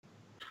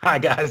Hi,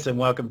 guys, and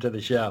welcome to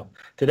the show.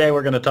 Today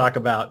we're going to talk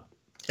about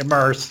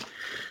Immerse.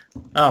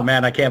 Oh,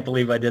 man, I can't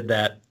believe I did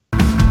that.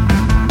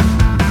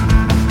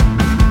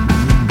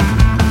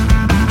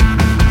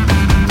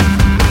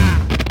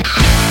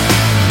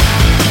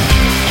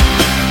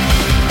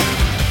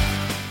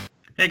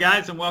 Hey,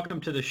 guys, and welcome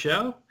to the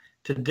show.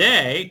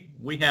 Today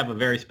we have a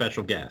very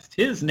special guest.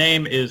 His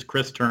name is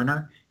Chris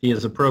Turner. He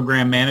is a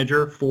program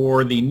manager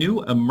for the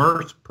new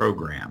Immerse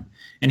program,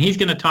 and he's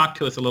going to talk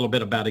to us a little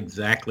bit about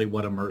exactly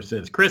what Immerse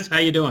is. Chris, how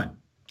you doing?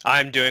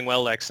 I'm doing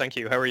well, Lex. Thank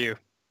you. How are you?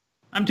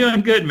 I'm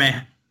doing good,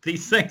 man.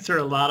 These things are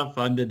a lot of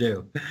fun to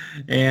do,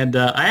 and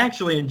I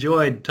actually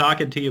enjoyed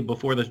talking to you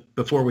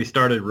before we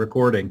started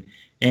recording,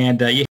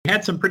 and you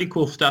had some pretty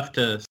cool stuff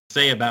to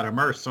say about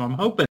Immerse. So I'm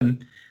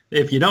hoping,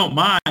 if you don't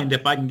mind,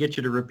 if I can get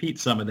you to repeat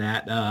some of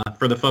that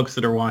for the folks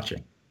that are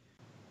watching.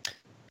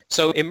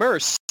 So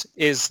Immerse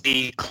is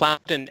the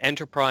Cloud and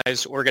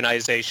Enterprise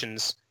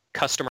Organization's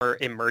customer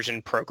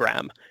immersion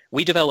program.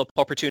 We develop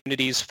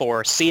opportunities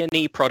for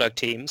C&E product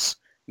teams,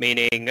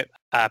 meaning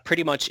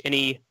pretty much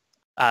any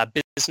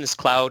business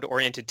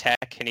cloud-oriented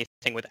tech,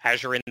 anything with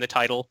Azure in the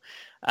title.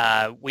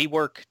 We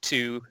work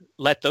to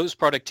let those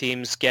product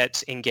teams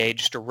get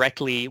engaged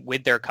directly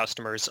with their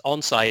customers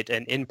on-site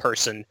and in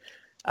person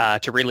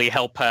to really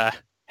help us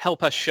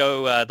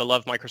show the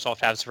love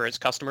Microsoft has for its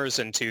customers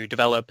and to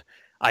develop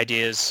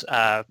ideas,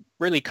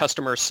 really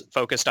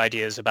customer-focused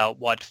ideas about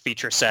what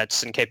feature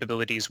sets and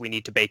capabilities we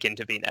need to bake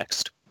into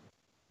vNext.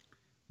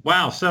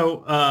 Wow.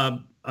 So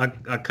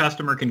a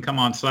customer can come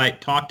on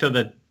site, talk to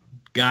the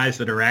guys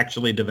that are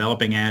actually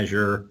developing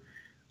Azure,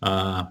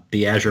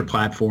 the Azure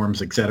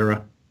platforms, et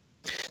cetera.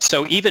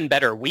 So even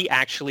better, we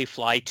actually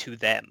fly to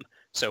them.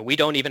 So we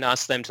don't even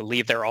ask them to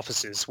leave their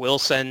offices. We'll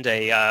send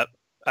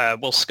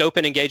we'll scope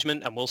an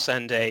engagement and we'll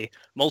send a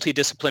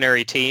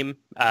multidisciplinary team,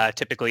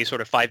 typically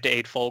sort of 5 to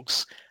 8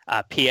 folks,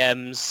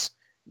 PMs,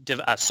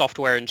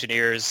 software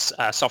engineers,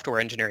 software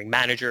engineering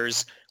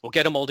managers. We'll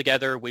get them all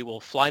together. We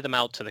will fly them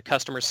out to the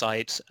customer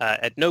site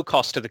at no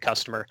cost to the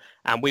customer,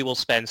 and we will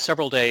spend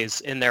several days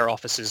in their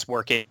offices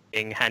working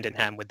hand in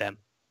hand with them.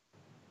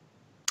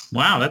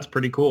 Wow, that's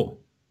pretty cool.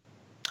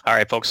 All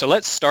right, folks, so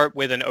let's start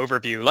with an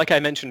overview. Like I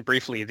mentioned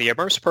briefly, the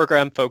Immerse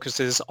program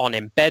focuses on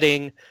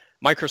embedding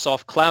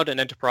Microsoft Cloud and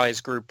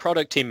Enterprise Group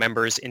product team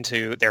members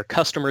into their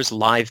customers'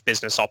 live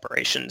business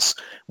operations.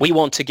 We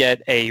want to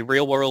get a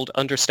real-world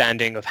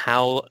understanding of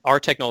how our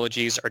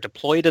technologies are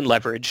deployed and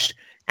leveraged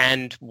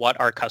and what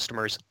our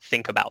customers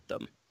think about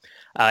them.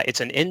 It's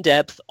an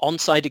in-depth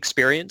on-site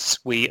experience.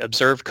 We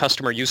observe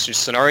customer usage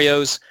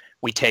scenarios.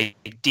 We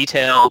take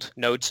detailed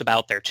notes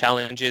about their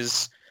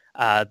challenges,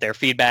 their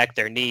feedback,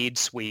 their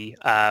needs. We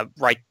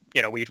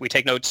we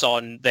take notes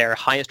on their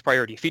highest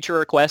priority feature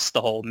requests,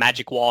 the whole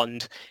magic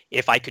wand.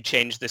 If I could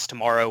change this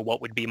tomorrow, what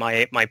would be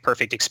my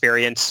perfect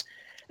experience?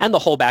 And the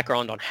whole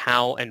background on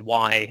how and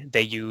why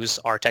they use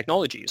our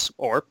technologies,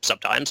 or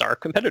sometimes our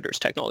competitors'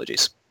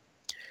 technologies.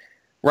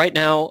 Right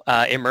now,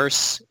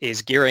 Immerse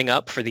is gearing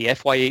up for the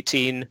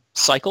FY18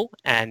 cycle,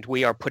 and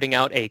we are putting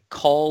out a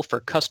call for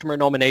customer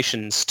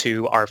nominations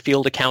to our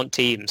field account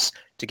teams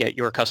to get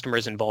your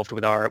customers involved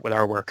with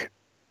our work.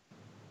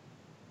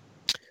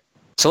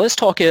 So let's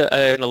talk in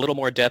a little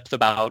more depth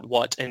about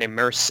what an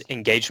Immerse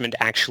engagement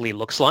actually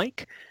looks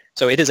like.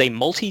 So it is a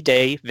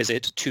multi-day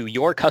visit to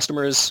your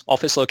customer's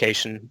office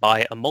location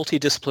by a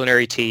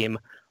multidisciplinary team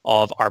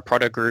of our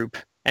product group,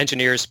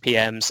 engineers,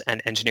 PMs, and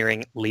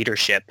engineering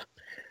leadership.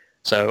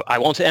 So I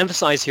want to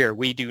emphasize here,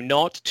 we do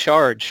not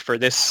charge for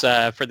this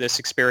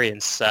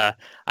experience.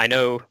 I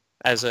know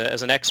as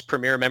an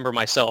ex-Premier member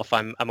myself,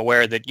 I'm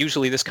aware that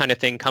usually this kind of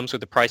thing comes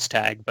with a price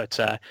tag, but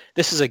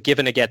this is a give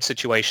and a get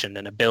situation,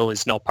 and a bill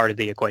is not part of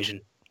the equation.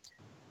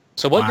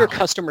 So what your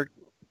customer,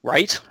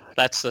 right?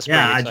 That's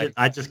yeah.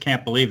 I just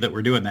can't believe that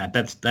we're doing that.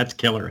 That's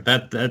killer.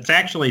 That's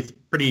actually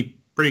pretty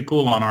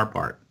cool on our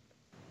part.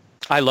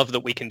 I love that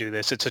we can do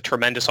this. It's a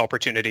tremendous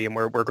opportunity, and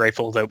we're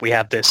grateful that we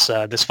have this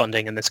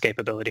funding and this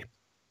capability.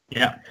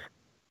 Yeah.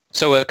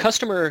 So a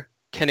customer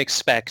can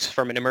expect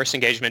from an Immerse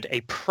engagement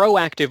a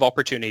proactive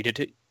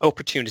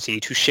opportunity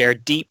to share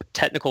deep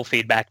technical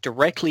feedback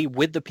directly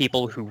with the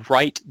people who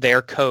write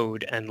their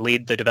code and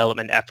lead the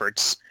development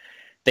efforts.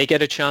 They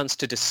get a chance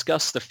to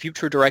discuss the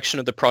future direction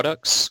of the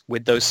products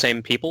with those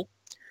same people.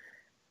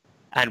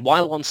 And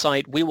while on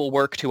site, we will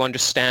work to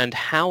understand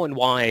how and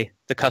why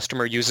the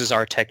customer uses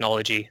our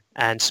technology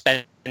and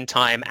spend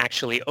time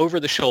actually over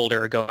the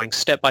shoulder going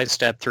step by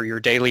step through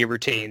your daily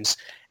routines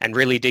and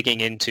really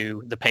digging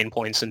into the pain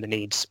points and the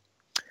needs.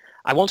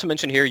 I want to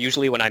mention here,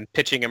 usually when I'm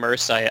pitching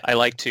Immerse, I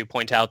like to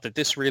point out that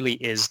this really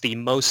is the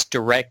most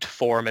direct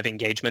form of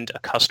engagement a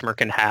customer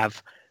can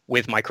have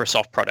with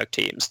Microsoft product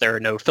teams. There are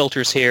no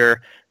filters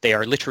here. They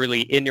are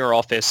literally in your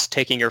office,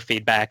 taking your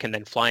feedback and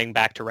then flying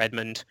back to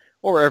Redmond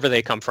or wherever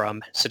they come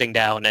from, sitting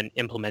down and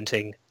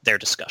implementing their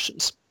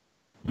discussions.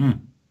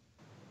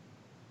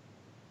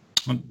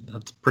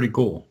 That's pretty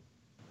cool.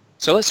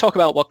 So let's talk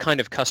about what kind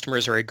of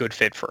customers are a good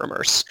fit for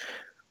Immerse.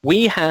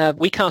 We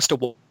cast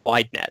a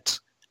wide net.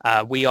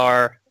 We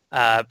are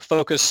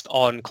focused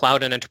on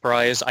cloud and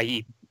enterprise,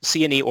 i.e.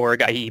 CNE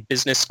org, i.e.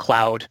 business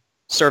cloud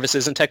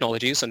services and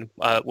technologies, and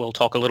we'll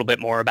talk a little bit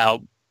more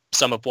about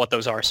some of what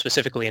those are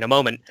specifically in a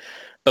moment.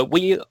 But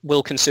we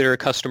will consider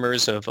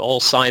customers of all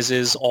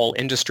sizes, all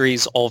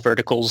industries, all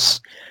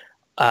verticals.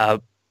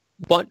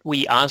 What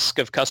we ask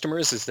of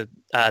customers is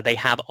that they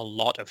have a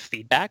lot of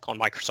feedback on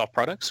Microsoft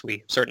products.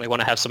 We certainly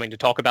want to have something to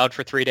talk about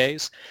for 3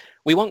 days.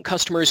 We want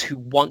customers who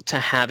want to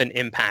have an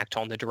impact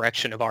on the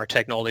direction of our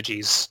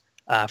technologies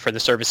for the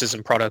services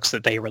and products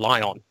that they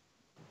rely on.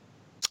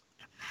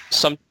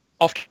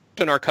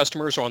 Often our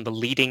customers are on the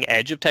leading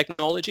edge of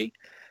technology,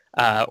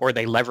 or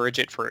they leverage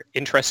it for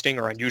interesting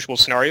or unusual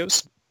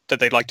scenarios that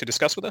they'd like to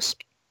discuss with us,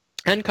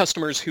 and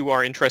customers who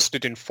are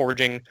interested in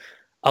forging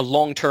a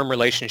long-term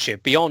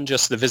relationship beyond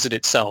just the visit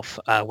itself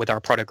with our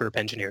product group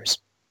engineers.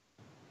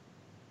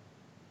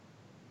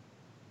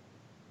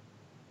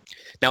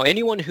 Now,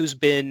 anyone who's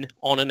been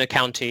on an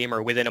account team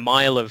or within a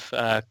mile of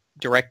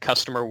direct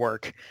customer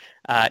work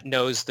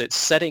knows that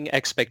setting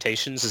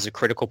expectations is a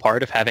critical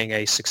part of having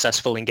a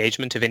successful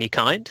engagement of any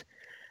kind.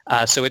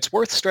 So it's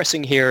worth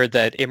stressing here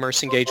that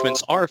Immerse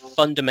engagements are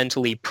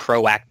fundamentally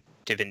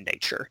proactive in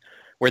nature.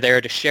 We're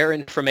there to share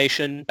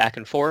information back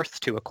and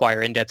forth, to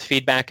acquire in-depth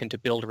feedback, and to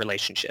build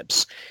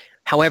relationships.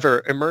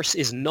 However, Immerse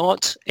is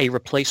not a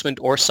replacement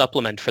or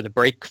supplement for the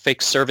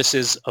break-fix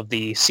services of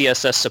the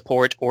CSS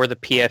support or the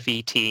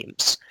PFE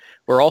teams.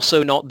 We're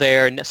also not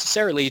there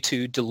necessarily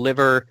to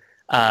deliver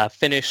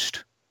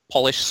finished,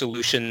 polished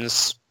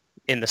solutions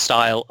in the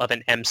style of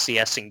an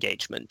MCS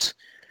engagement.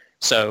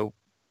 So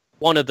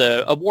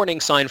a warning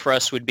sign for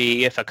us would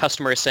be if a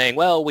customer is saying,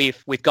 well,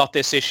 we've got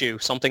this issue,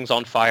 something's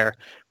on fire,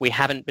 we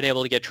haven't been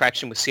able to get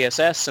traction with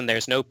CSS, and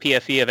there's no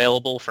PFE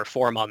available for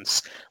 4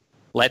 months.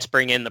 Let's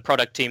bring in the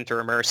product team to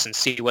Immerse and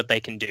see what they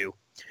can do.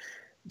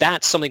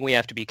 That's something we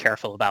have to be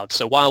careful about.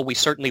 So while we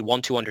certainly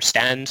want to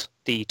understand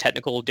the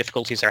technical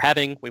difficulties they're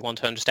having, we want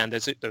to understand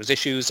those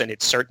issues, and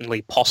it's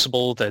certainly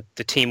possible that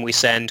the team we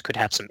send could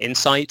have some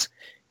insight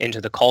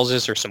into the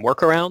causes or some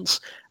workarounds,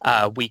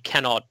 we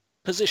cannot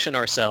position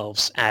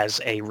ourselves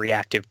as a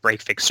reactive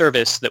break-fix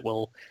service that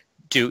will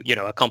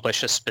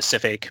accomplish a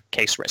specific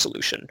case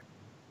resolution.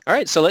 All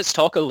right, so let's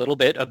talk a little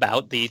bit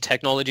about the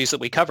technologies that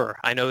we cover.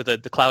 I know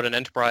that the Cloud and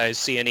Enterprise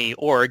CNE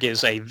org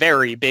is a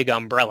very big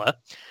umbrella,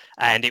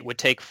 and it would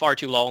take far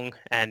too long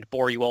and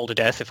bore you all to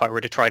death if I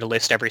were to try to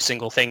list every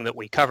single thing that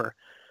we cover.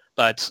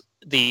 But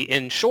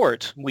in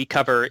short, we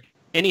cover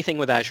anything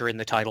with Azure in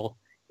the title,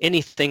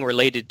 anything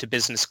related to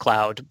Business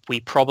Cloud. We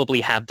probably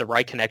have the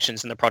right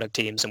connections in the product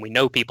teams, and we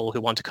know people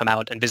who want to come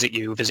out and visit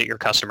your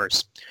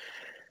customers.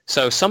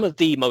 So some of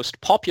the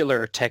most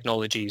popular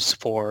technologies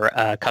for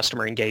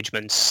customer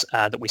engagements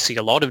that we see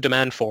a lot of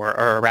demand for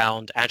are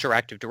around Azure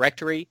Active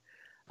Directory,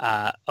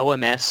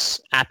 OMS,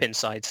 App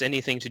Insights,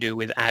 anything to do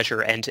with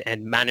Azure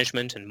end-to-end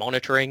management and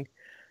monitoring.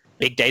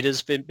 Big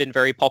data's been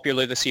very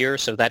popular this year,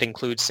 so that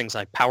includes things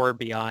like Power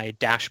BI,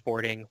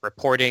 dashboarding,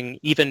 reporting,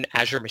 even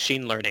Azure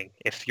Machine Learning.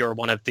 If you're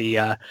one of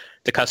the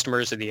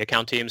customers or the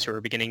account teams who are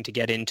beginning to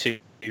get into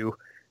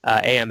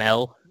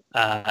AML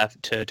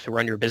to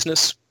run your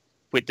business,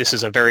 this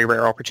is a very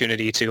rare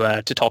opportunity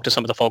to talk to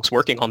some of the folks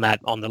working on that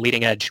on the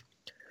leading edge.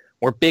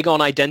 We're big on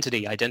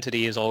identity.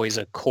 Identity is always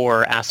a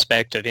core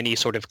aspect of any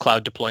sort of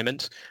cloud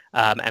deployment,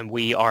 and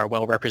we are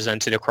well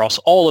represented across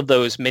all of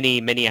those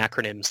many, many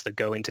acronyms that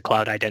go into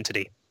cloud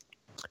identity.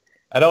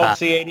 I don't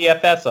see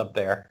ADFS up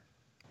there.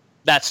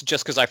 That's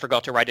just because I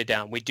forgot to write it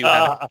down. We do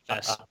have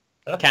ADFS.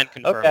 Can't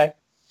confirm. Okay.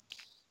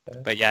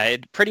 But yeah,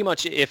 it pretty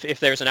much, if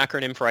there's an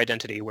acronym for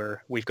identity,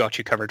 we've got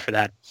you covered for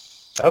that.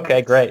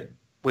 Okay, great.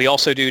 We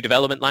also do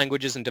development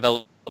languages and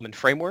development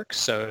frameworks,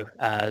 so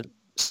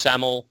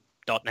SAML,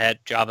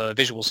 .NET, Java,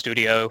 Visual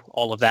Studio,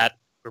 all of that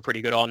we're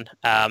pretty good on.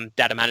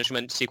 Data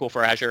management, SQL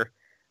for Azure,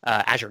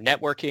 Azure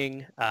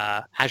networking,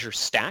 Azure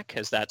Stack,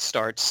 as that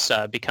starts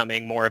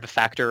becoming more of a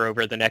factor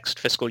over the next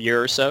fiscal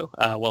year or so.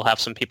 We'll have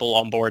some people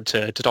on board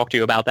to talk to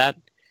you about that.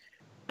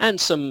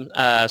 And some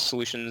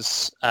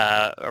solutions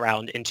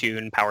around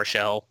Intune,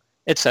 PowerShell,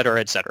 et cetera,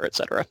 et cetera, et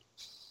cetera.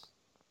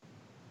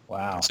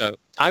 Wow. So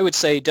I would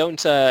say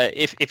don't,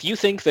 if you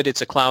think that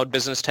it's a cloud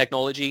business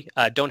technology,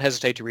 don't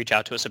hesitate to reach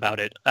out to us about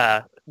it.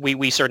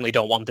 We certainly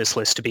don't want this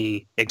list to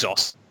be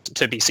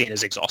seen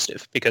as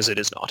exhaustive, because it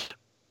is not.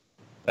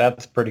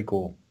 That's pretty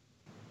cool.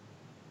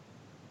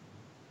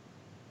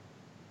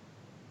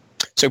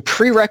 So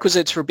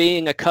prerequisites for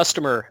being a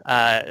customer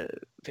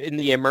in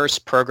the Immerse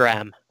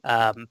program.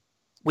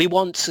 We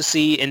want to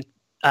see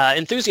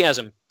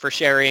enthusiasm for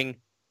sharing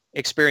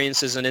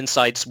experiences and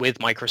insights with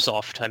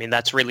Microsoft. I mean,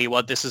 that's really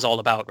what this is all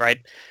about, right?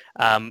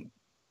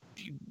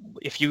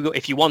 If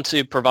you want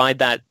to provide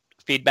that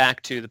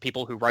feedback to the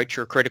people who write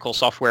your critical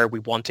software, we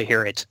want to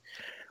hear it.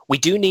 We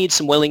do need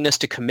some willingness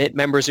to commit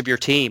members of your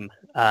team.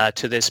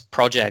 to this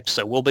project.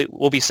 So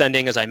we'll be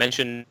sending, as I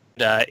mentioned,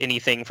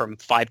 anything from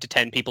 5 to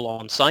 10 people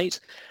on site.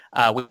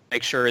 We'll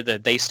make sure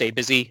that they stay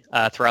busy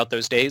throughout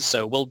those days.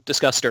 So we'll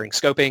discuss during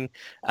scoping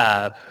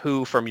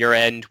who from your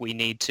end we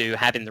need to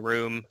have in the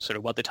room, sort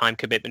of what the time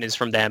commitment is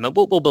from them, and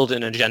we'll build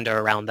an agenda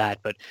around that.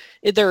 But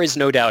there is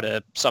no doubt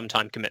some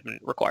time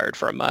commitment required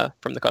from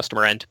the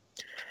customer end.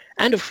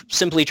 And of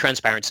simply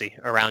transparency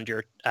around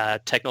your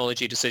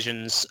technology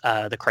decisions,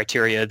 the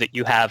criteria that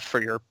you have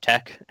for your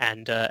tech,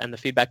 and the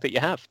feedback that you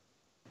have.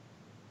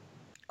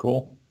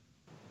 Cool.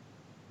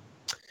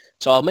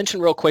 So I'll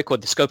mention real quick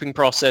what the scoping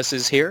process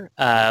is here.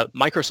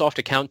 Microsoft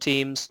account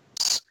teams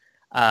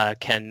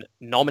can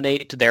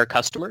nominate their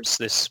customers.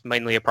 This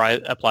mainly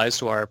applies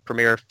to our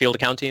Premier Field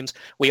account teams.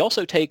 We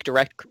also take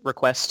direct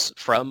requests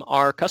from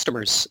our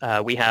customers.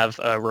 We have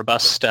a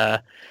robust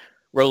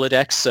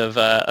Rolodex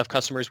of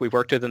customers we've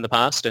worked with in the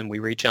past and we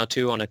reach out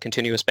to on a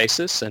continuous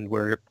basis, and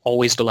we're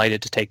always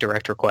delighted to take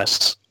direct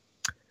requests.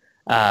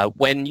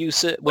 When you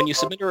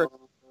submit a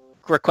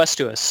request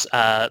to us,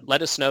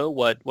 let us know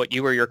what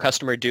you or your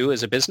customer do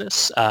as a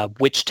business,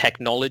 which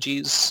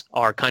technologies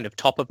are kind of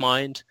top of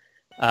mind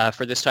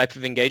for this type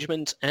of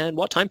engagement, and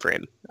what time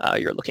frame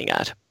you're looking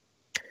at.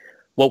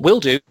 What we'll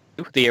do,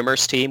 the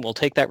Immerse team will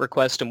take that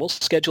request and we'll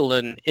schedule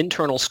an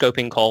internal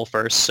scoping call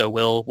first. So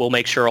we'll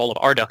make sure all of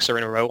our ducks are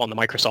in a row on the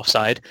Microsoft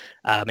side,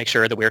 make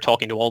sure that we're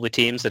talking to all the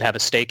teams that have a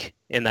stake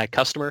in that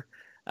customer,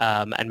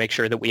 and make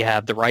sure that we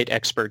have the right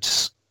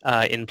experts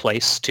in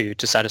place to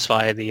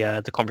satisfy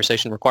the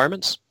conversation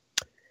requirements.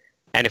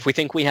 And if we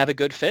think we have a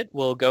good fit,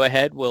 we'll go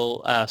ahead,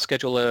 we'll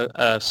schedule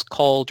a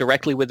call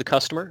directly with the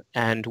customer,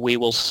 and we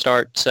will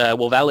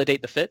we'll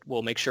validate the fit,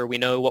 we'll make sure we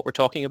know what we're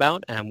talking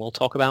about, and we'll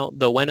talk about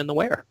the when and the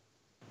where.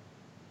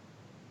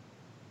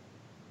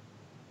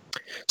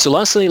 So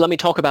lastly, let me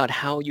talk about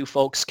how you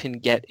folks can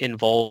get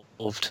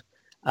involved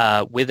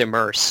with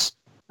Immerse.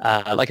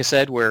 Like I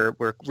said, we're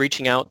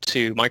reaching out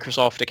to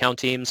Microsoft account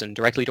teams and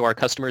directly to our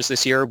customers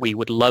this year. We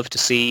would love to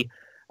see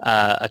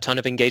a ton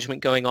of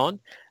engagement going on.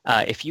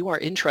 If you are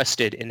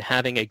interested in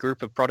having a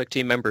group of product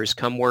team members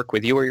come work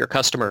with you or your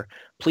customer,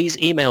 please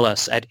email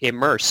us at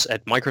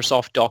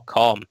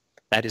immerse@microsoft.com.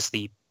 That is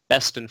the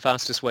best and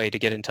fastest way to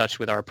get in touch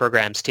with our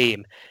programs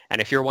team.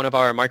 And if you're one of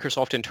our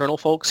Microsoft internal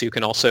folks, you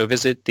can also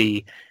visit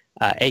the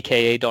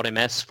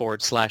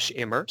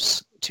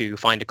aka.ms/immerse to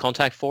find a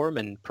contact form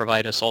and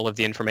provide us all of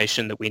the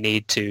information that we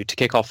need to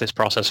kick off this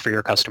process for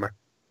your customer.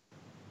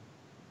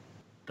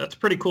 That's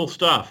pretty cool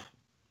stuff.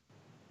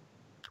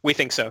 We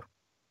think so.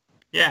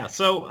 Yeah,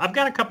 so I've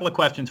got a couple of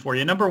questions for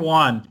you. Number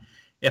one,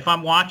 if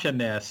I'm watching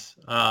this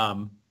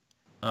and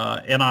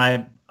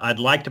I'd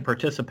like to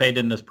participate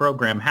in this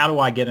program, how do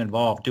I get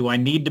involved? Do I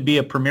need to be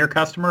a Premier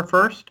customer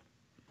first?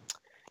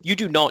 You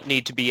do not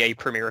need to be a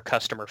Premier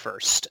customer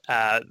first.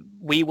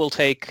 We will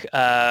take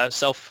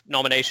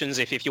self-nominations.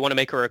 If you want to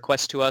make a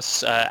request to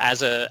us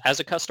as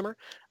a customer,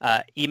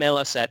 email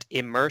us at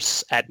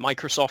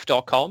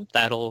immerse@microsoft.com.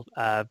 That'll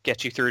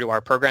get you through to our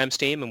programs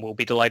team, and we'll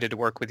be delighted to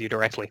work with you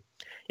directly.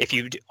 If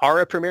you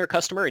are a Premier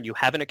customer and you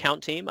have an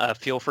account team,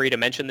 feel free to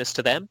mention this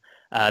to them.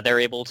 They're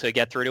able to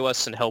get through to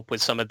us and help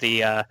with some of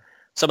the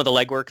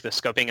legwork, the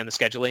scoping and the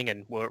scheduling,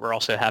 and we're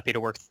also happy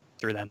to work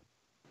through them.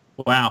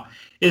 Wow.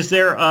 Is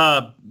there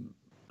a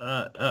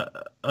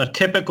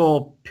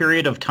typical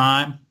period of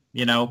time,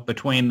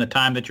 between the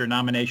time that your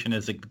nomination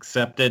is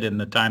accepted and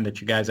the time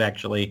that you guys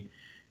actually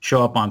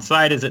show up on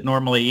site? Is it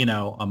normally,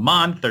 a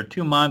month or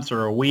 2 months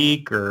or a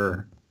week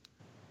or?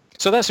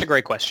 So that's a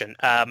great question.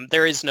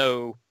 There is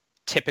no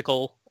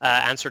typical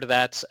answer to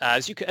that.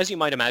 As you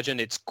might imagine,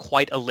 it's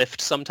quite a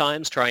lift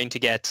sometimes trying to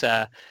get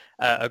a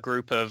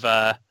group of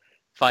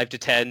 5 to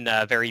 10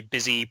 very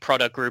busy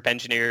product group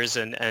engineers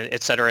and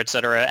et cetera,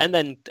 and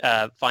then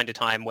find a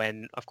time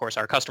when, of course,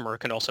 our customer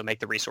can also make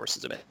the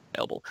resources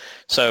available.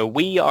 So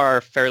we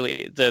are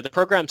the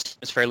program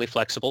is fairly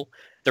flexible.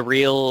 The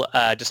real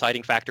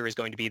deciding factor is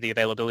going to be the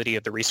availability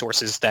of the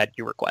resources that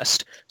you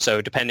request. So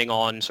depending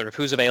on sort of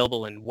who's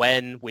available and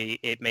when,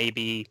 it may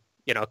be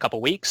a couple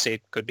weeks,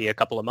 it could be a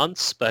couple of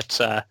months, but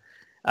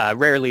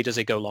rarely does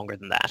it go longer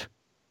than that.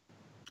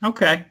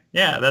 Okay,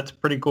 yeah, that's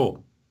pretty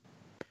cool.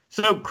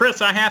 So,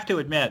 Chris, I have to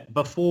admit,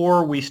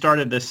 before we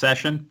started this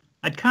session,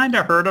 I'd kind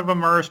of heard of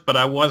Immerse, but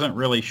I wasn't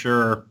really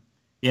sure,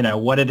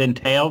 what it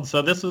entailed.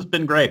 So this has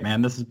been great,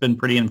 man. This has been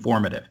pretty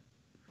informative.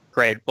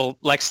 Great. Well,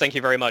 Lex, thank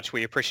you very much.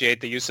 We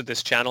appreciate the use of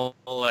this channel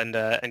and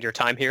your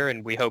time here,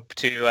 and we hope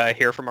to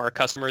hear from our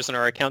customers and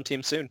our account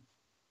team soon.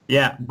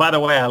 Yeah. By the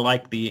way, I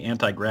like the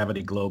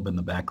anti-gravity globe in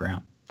the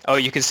background. Oh,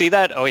 you can see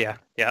that? Oh, yeah.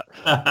 Yeah.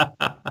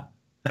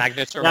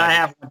 Magnets are I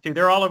have one too.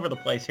 They're all over the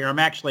place here. I'm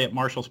actually at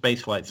Marshall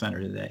Space Flight Center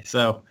today.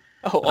 So,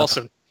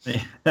 awesome.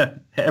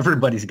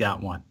 Everybody's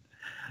got one.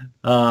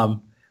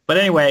 But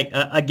anyway,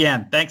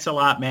 again, thanks a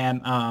lot, man.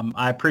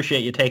 I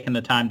appreciate you taking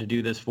the time to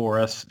do this for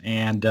us,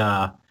 and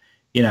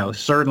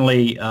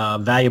certainly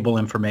valuable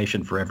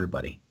information for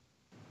everybody.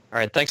 All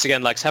right. Thanks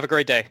again, Lex. Have a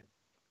great day.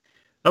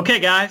 Okay,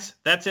 guys,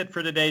 that's it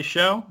for today's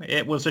show.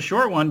 It was a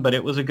short one, but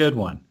it was a good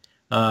one.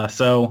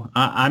 So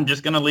I'm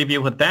just going to leave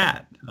you with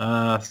that.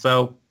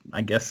 So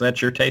I guess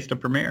that's your taste of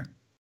Premiere.